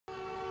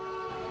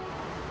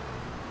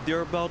There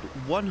are about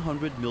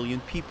 100 million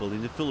people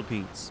in the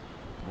Philippines.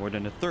 More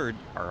than a third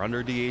are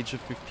under the age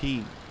of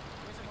 15.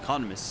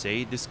 Economists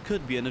say this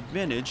could be an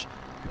advantage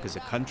because the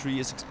country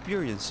is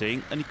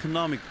experiencing an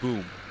economic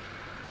boom.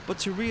 But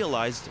to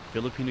realize the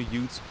Filipino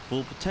youth's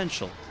full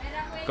potential,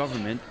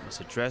 government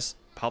must address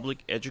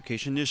public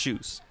education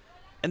issues.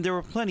 And there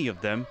are plenty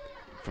of them,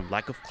 from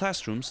lack of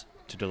classrooms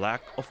to the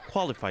lack of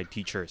qualified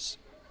teachers.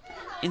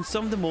 In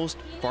some of the most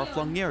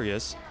far-flung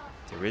areas,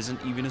 there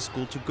isn't even a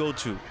school to go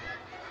to.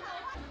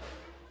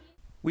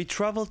 We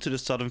traveled to the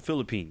southern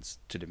Philippines,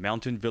 to the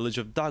mountain village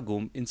of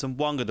Dagum in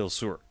Zamboanga del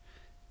Sur.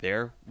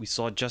 There, we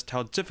saw just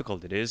how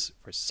difficult it is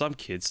for some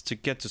kids to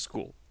get to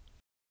school.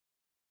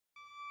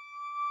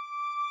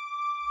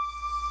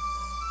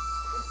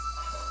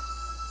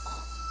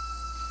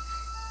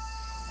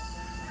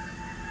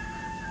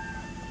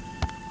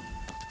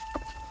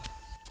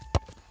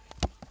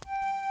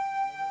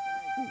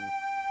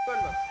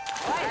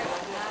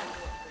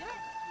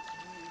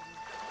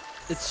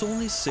 It's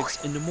only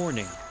 6 in the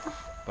morning,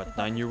 but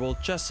 9-year-old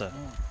Jessa,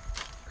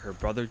 her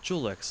brother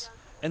Julex,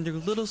 and their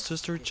little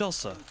sister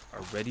Jelsa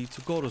are ready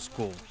to go to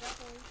school.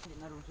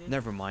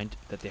 Never mind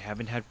that they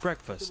haven't had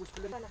breakfast,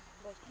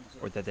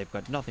 or that they've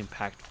got nothing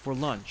packed for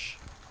lunch.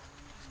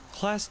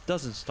 Class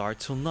doesn't start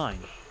till 9,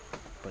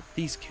 but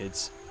these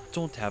kids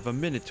don't have a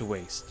minute to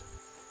waste.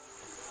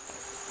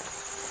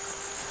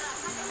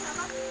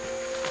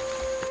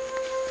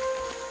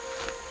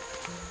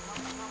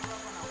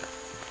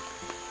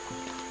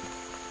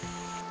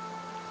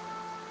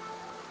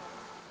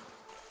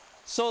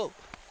 So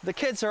the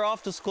kids are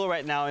off to school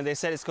right now, and they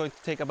said it's going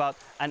to take about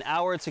an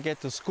hour to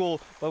get to school,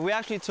 but we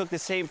actually took the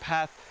same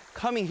path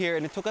coming here,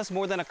 and it took us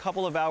more than a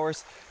couple of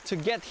hours to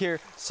get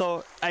here.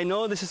 So I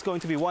know this is going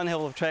to be one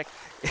hell of a trek.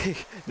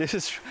 This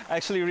is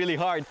actually really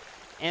hard.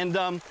 And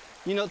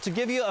you know, to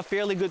give you a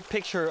fairly good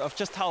picture of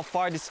just how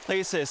far this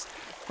place is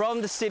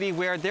from the city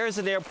where there's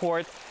an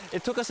airport,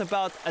 it took us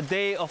about a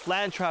day of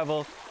land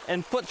travel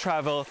and foot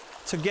travel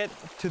to get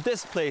to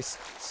this place.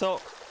 So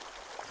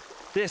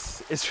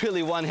this is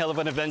really one hell of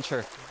an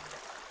adventure.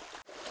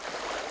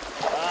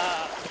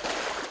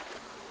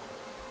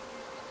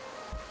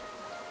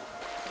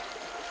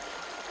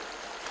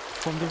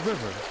 From the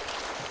river,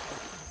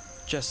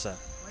 Jessa,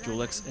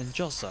 Julex, and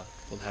Jelsa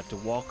will have to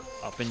walk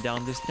up and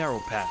down this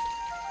narrow path.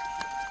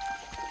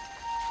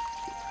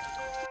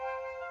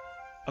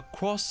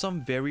 Across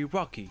some very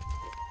rocky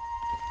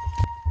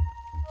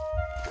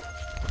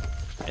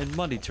and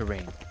muddy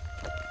terrain.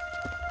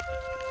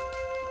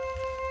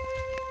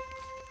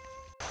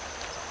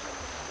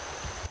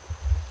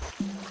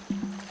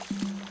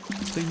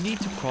 They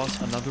need to cross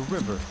another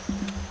river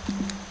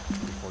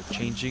before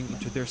changing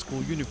into their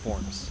school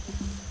uniforms.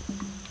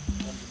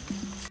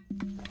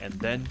 And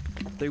then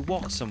they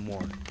walk some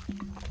more.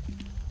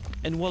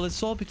 And while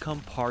it's all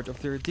become part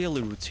of their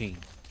daily routine,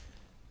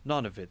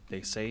 none of it,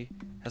 they say,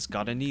 has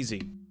gotten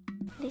easy.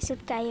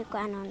 Lisod kayo ko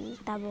anon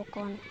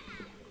tabokon.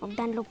 Og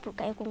danlog po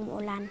kayo kung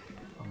umuulan.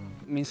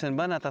 Minsan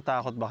ba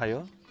natatakot ba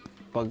kayo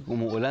pag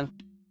umuulan?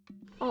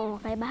 Oo,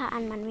 kay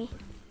bahaan man mi.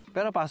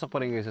 Pero pasok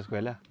pa rin kayo sa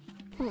eskwela?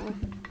 Oo.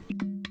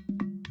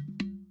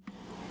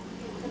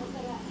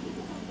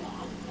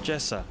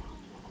 Jessa,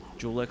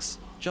 Julex,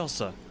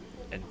 Jelsa,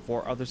 and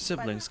 4 other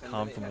siblings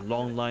come from a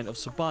long line of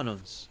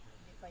Subanons,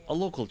 a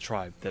local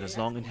tribe that has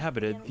long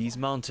inhabited these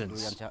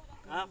mountains.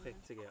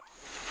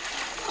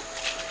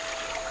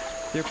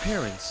 Their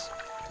parents,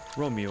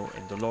 Romeo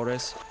and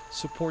Dolores,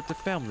 support the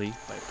family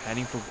by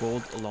panning for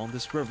gold along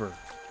this river.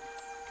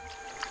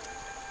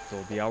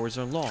 Though the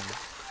hours are long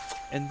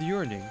and the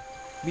earning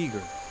meager.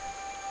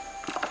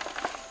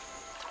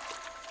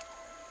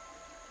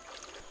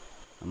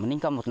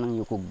 Maningkamot nang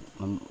yukog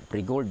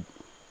pre-gold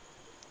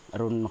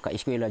aron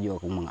maka-eskwela jud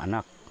akong mga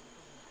anak.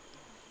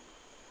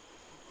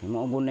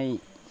 Mao gunay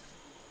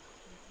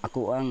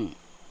ako ang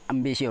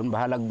ambisyon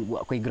bahalag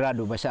wa ko'y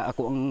grado basta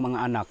ako ang mga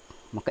anak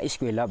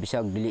maka-eskwela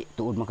bisag dili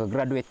tuod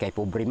maka-graduate kay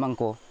pobre man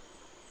ko.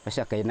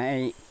 Basta kay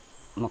naay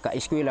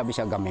maka-eskwela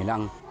bisag gamay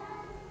lang.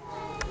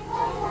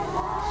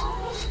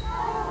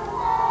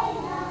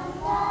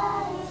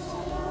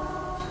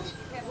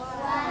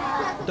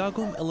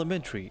 Dagum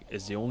Elementary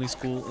is the only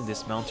school in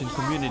this mountain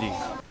community.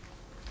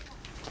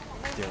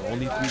 There are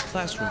only 3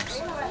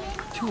 classrooms,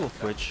 2 of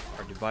which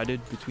are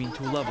divided between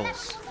 2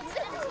 levels.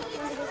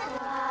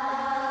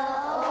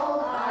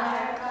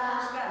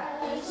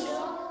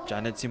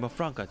 Janet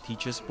Simafranca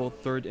teaches both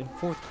 3rd and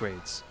 4th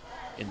grades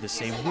in the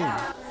same room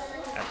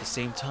at the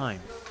same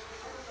time.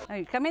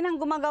 Ay, kami nang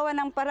gumagawa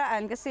ng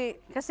paraan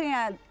kasi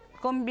nga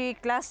kombi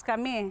class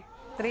kami,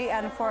 3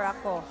 and 4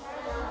 ako.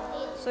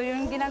 So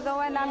yung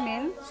ginagawa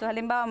namin, so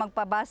halimbawa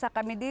magpabasa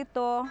kami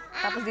dito,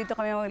 tapos dito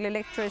kami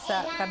mag-lecture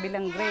sa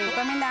kabilang grade.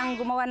 Kami na ang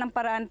gumawa ng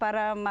paraan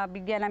para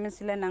mabigyan namin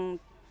sila ng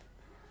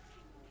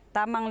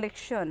tamang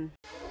leksyon.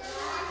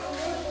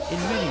 In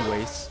many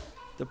ways,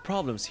 the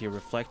problems here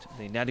reflect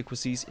the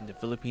inadequacies in the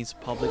Philippines'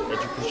 public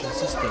education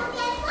system.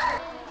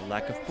 The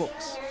lack of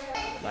books,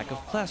 lack of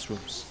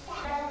classrooms,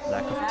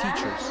 lack of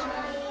teachers,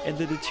 and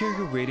the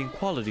deteriorating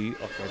quality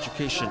of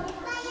education.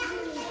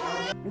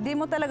 Hindi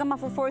mo talaga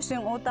mafo-force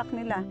yung utak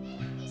nila.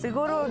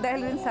 Siguro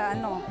dahil din sa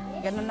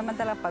ganun naman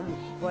talaga pag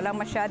walang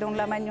masyadong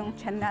laman yung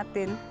tiyan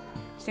natin,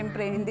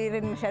 siyempre hindi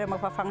rin masyadong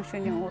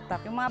magpa-function yung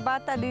utak. Yung mga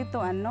bata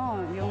dito,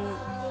 yung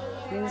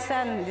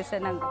minsan hindi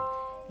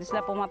sila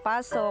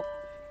pumapasok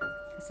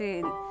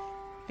kasi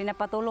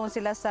pinapatulong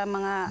sila sa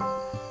mga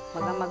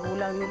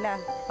magulang nila,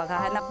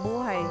 paghahanap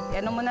buhay.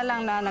 Ano mo na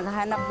lang na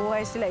naghahanap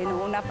buhay sila,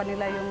 inuuna pa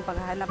nila yung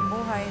paghahanap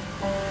buhay.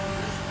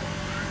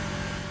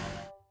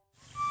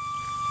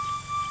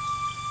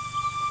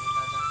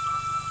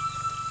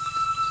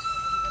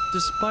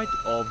 Despite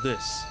all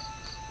this,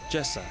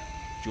 Jessa,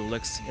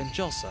 Julix, and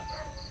Jelsa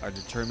are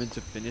determined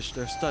to finish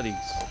their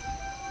studies,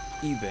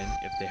 even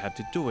if they have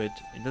to do it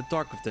in the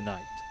dark of the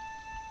night.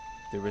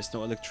 There is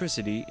no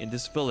electricity in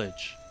this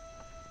village.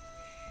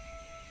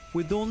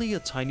 With only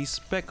a tiny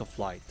speck of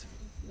light,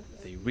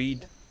 they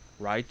read,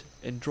 write,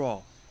 and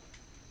draw.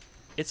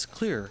 It's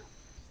clear,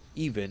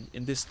 even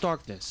in this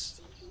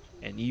darkness,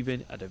 and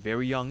even at a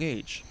very young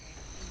age,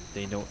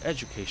 they know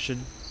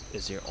education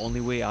is their only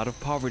way out of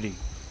poverty.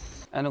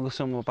 Ano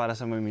gusto mo para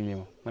sa mamimili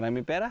mo?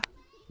 Maraming pera?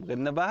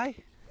 Maganda bahay?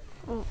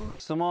 Oo.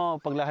 Gusto mo,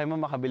 paglaki mo,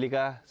 makabili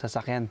ka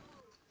sasakyan?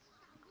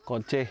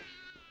 Kotse?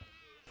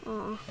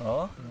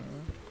 Oo.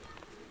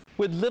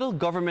 With little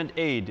government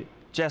aid,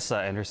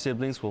 Jessa and her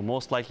siblings will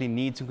most likely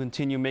need to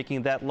continue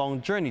making that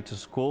long journey to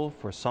school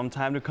for some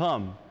time to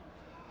come.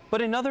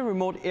 But in other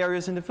remote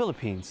areas in the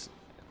Philippines,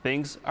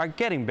 things are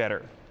getting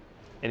better.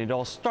 And it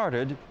all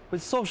started with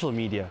social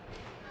media.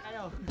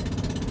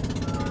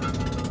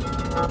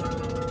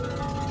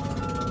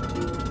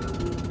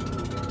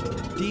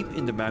 Deep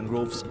in the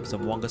mangroves of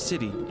Zamboanga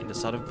City in the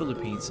southern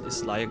Philippines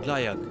is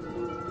Layag-Layag,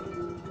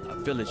 a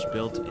village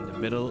built in the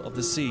middle of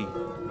the sea.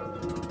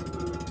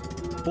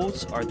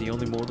 Boats are the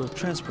only mode of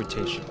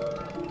transportation,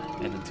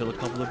 and until a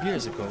couple of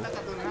years ago,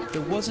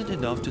 there wasn't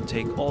enough to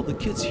take all the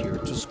kids here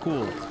to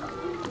school.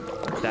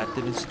 But that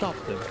didn't stop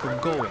them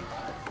from going.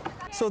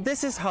 So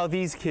this is how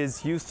these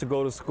kids used to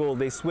go to school.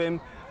 They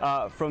swim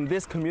from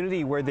this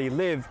community where they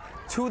live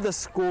to the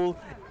school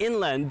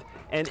inland,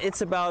 and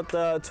it's about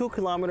 2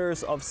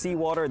 kilometers of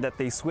seawater that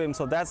they swim,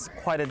 so that's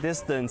quite a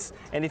distance.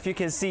 And if you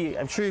can see,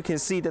 I'm sure you can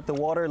see that the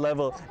water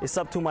level is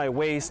up to my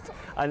waist,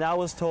 and I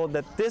was told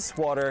that this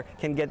water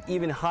can get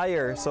even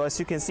higher. So as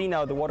you can see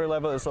now, the water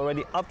level is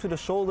already up to the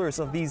shoulders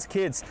of these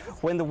kids.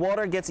 When the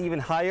water gets even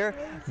higher,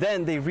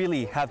 then they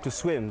really have to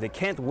swim. They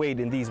can't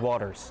wade in these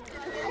waters.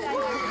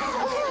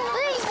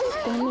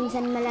 Kung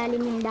minsan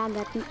malalim yung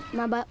dagat,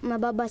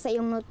 mababasa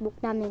yung notebook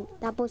namin.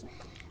 Tapos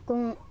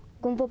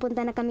kung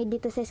pupunta na kami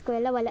dito sa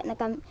eskwela,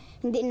 minsan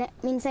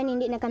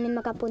hindi na kami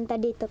makapunta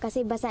dito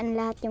kasi basa na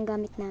lahat yung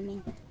gamit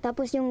namin.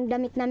 Tapos yung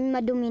damit namin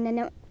madumi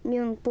na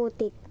yung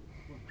putik.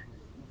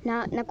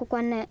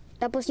 Nakukuha na.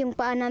 Tapos yung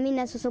paa namin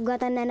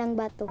nasusugatan na ng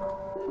bato.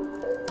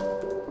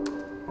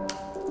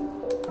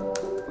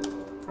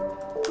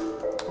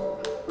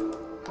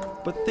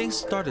 But things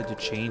started to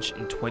change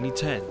in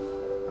 2010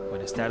 when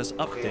a status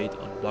update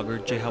on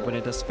blogger Jay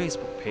Haboneta's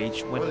Facebook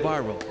page went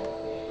viral.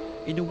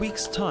 In a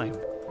week's time,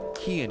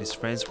 he and his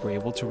friends were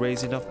able to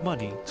raise enough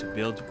money to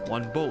build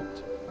one boat.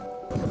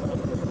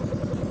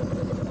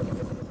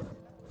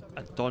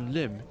 Anton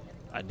Lim,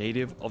 a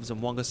native of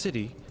Zamboanga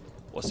City,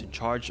 was in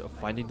charge of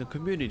finding the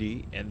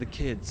community and the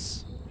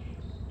kids.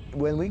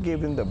 When we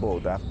gave them the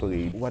boat,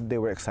 actually, what they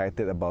were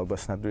excited about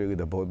was not really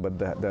the boat, but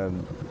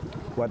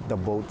what the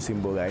boat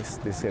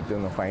symbolized. They said,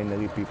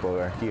 finally people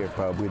are here,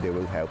 probably they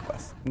will help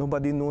us.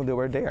 Nobody knew they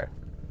were there.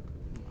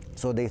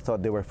 So they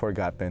thought they were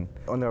forgotten.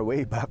 On our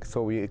way back,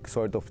 so we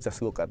sort of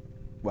just looked at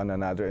one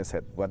another and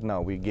said, what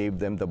now? We gave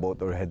them the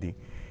boat already.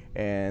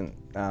 And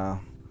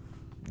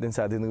then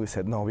suddenly we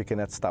said, no, we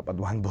cannot stop at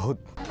one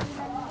boat.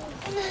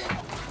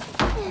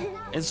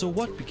 And so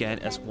what began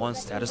as one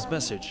status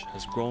message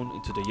has grown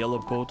into the Yellow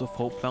Boat of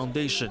Hope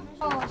Foundation.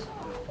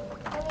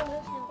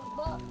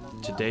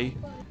 Today,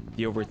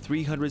 the over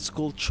 300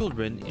 school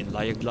children in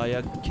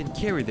Layag-Layag can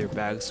carry their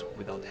bags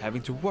without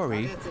having to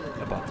worry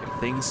about their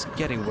things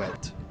getting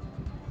wet.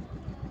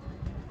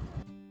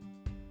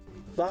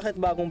 Bakit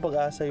Bagong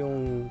Pag-asa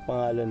yung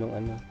pangalan ng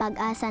ano?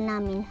 Pag-asa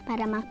namin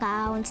para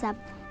makaahon sa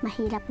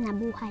mahirap na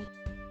buhay.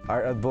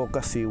 Our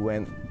advocacy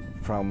went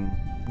from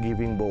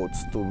giving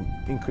boats to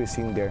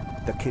increasing the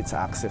kids'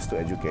 access to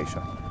education.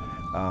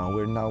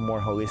 We're now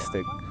more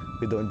holistic.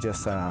 We don't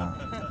just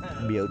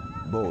build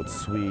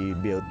boats, we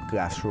build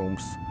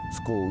classrooms,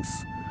 schools,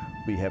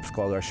 we have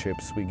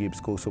scholarships, we give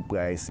school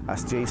supplies.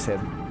 As Jay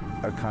said,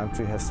 our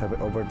country has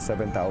over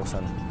 7,000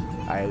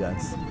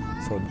 islands.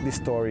 So this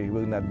story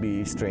will not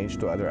be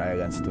strange to other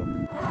islands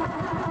too.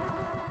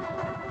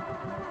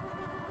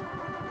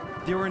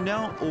 There are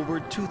now over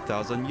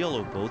 2,000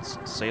 yellow boats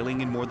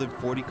sailing in more than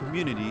 40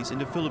 communities in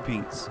the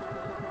Philippines.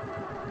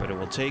 But it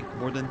will take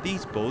more than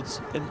these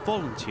boats and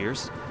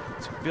volunteers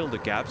to fill the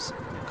gaps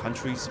in the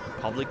country's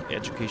public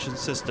education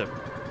system.